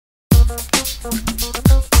Good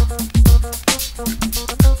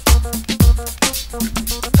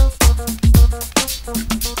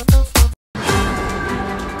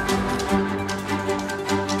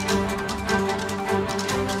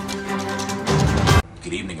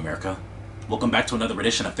evening, America. Welcome back to another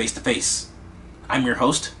edition of Face to Face. I'm your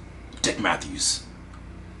host, Dick Matthews.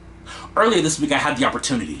 Earlier this week, I had the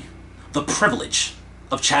opportunity, the privilege,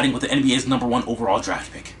 of chatting with the NBA's #1 overall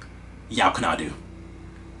draft pick, Yao Konadu,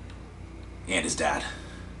 and his dad.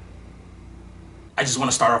 I just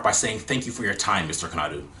want to start off by saying thank you for your time, Mr.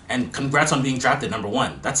 Konadu, and congrats on being drafted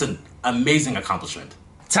 #1. That's an amazing accomplishment.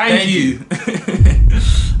 Thank you.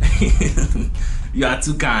 You are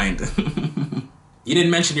too kind. You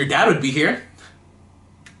didn't mention your dad would be here.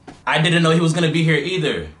 I didn't know he was going to be here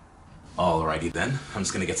either. Alrighty then, I'm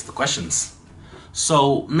just going to get to the questions.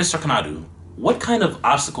 So, Mr. Konadu, what kind of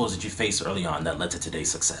obstacles did you face early on that led to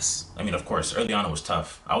today's success? I mean, of course, early on it was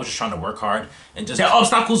tough. I was just trying to work hard and just... The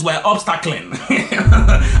obstacles were obstacling.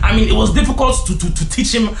 I mean, it was difficult to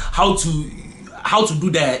teach him how to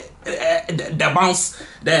do the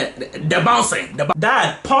bouncing.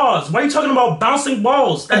 Dad, pause. Why are you talking about bouncing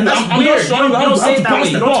balls? That's weird. Don't say it that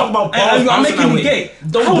way. Don't talk about balls. And you're making me gay.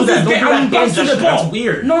 Don't do that. Don't do that. That's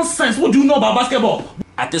weird. Nonsense. What do you know about basketball?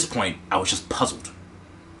 At this point, I was just puzzled.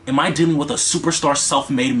 Am I dealing with a superstar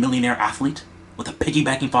self-made millionaire athlete with a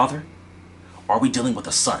piggybacking father? Or are we dealing with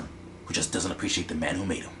a son who just doesn't appreciate the man who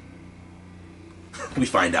made him? We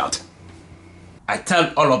find out. I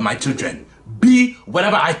tell all of my children, be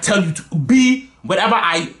whatever I tell you to be, whatever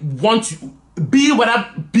I want to be, whatever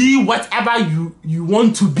you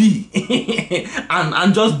want to be,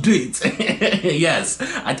 and just do it. Yes,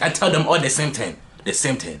 I tell them all the same thing.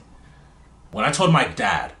 When I told my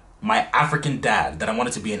dad, my African dad, that I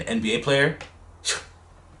wanted to be an NBA player,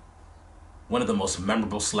 one of the most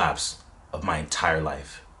memorable slaps of my entire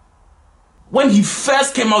life. When he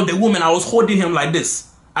first came out the womb, I was holding him like this.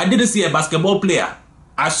 I didn't see a basketball player.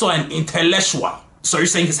 I saw an intellectual. So you're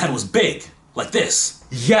saying his head was big, like this?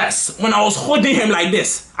 Yes, when I was holding him like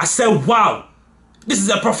this, I said, wow, this is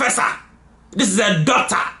a professor. This is a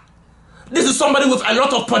doctor. This is somebody with a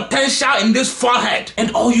lot of potential in this forehead.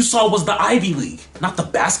 And all you saw was the Ivy League, not the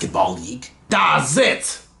basketball league. That's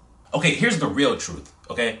it. Okay, here's the real truth,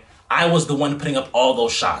 okay? I was the one putting up all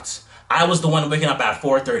those shots. I was the one waking up at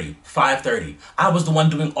 4:30, 5:30. I was the one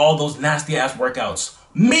doing all those nasty ass workouts.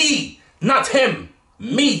 Me, not him.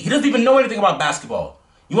 Me. He doesn't even know anything about basketball.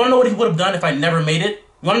 You want to know what he would have done if I never made it?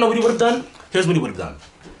 You want to know what he would have done? Here's what he would have done.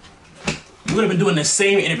 He would have been doing the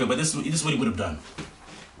same interview, but this is what he would have done.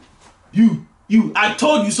 I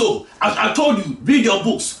told you so. I told you, read your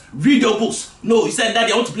books. Read your books. No, he said,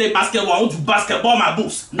 Daddy, I want to play basketball. I want to basketball my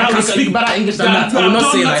books. Now I can speak better English than that. I will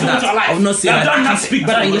not say like that. I will not say like that. I can speak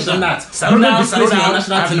better English than that. Settle down.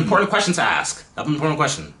 I have an important question to ask. I have an important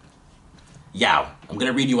question. Yao, I'm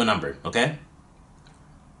going to read you a number, okay?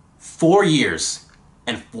 4 years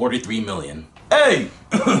and 43 million. Hey,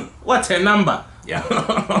 what a number. Yeah.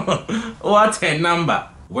 What a number.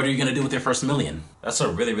 What are you gonna do with your first million? That's a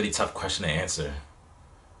really, really tough question to answer.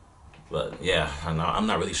 But yeah, I'm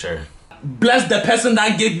not really sure. Bless the person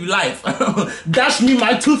that gave you life. Dash me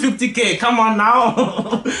my 250K, come on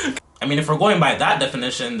now. I mean, if we're going by that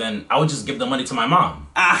definition, then I would just give the money to my mom.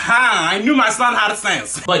 Aha, I knew my son had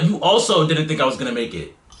sense. But you also didn't think I was gonna make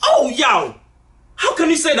it. Oh, Yao. How can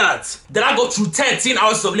you say that? Did I go through 13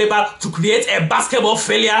 hours of labor to create a basketball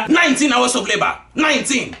failure? 19 hours of labor.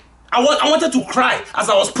 19. I wanted to cry as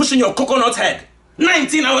I was pushing your coconut head.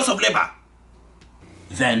 19 hours of labor.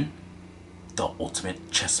 Then, the ultimate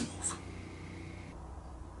chess move.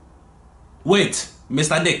 Wait,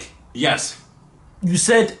 Mr. Dick. Yes. You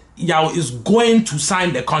said Yao is going to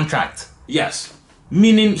sign the contract. Yes.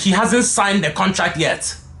 Meaning he hasn't signed the contract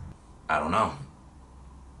yet. I don't know.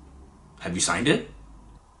 Have you signed it?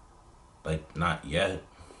 Like, not yet.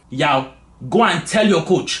 Yao, go and tell your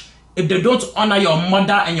coach, if they don't honor your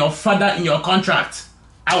mother and your father in your contract,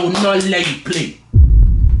 I will not let you play.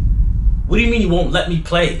 What do you mean you won't let me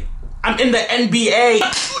play? I'm in the NBA.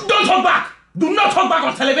 Don't talk back. Do not talk back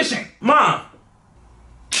on television. Ma.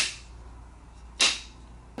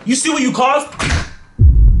 You see what you caused?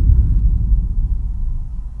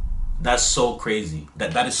 That's so crazy.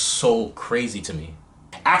 That is so crazy to me.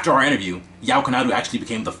 After our interview, Yao Konadu actually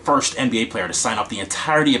became the first NBA player to sign off the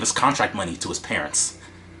entirety of his contract money to his parents.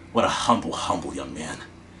 What a humble, humble young man.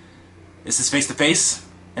 This is Face to Face,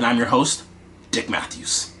 and I'm your host, Dick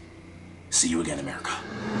Matthews. See you again, America.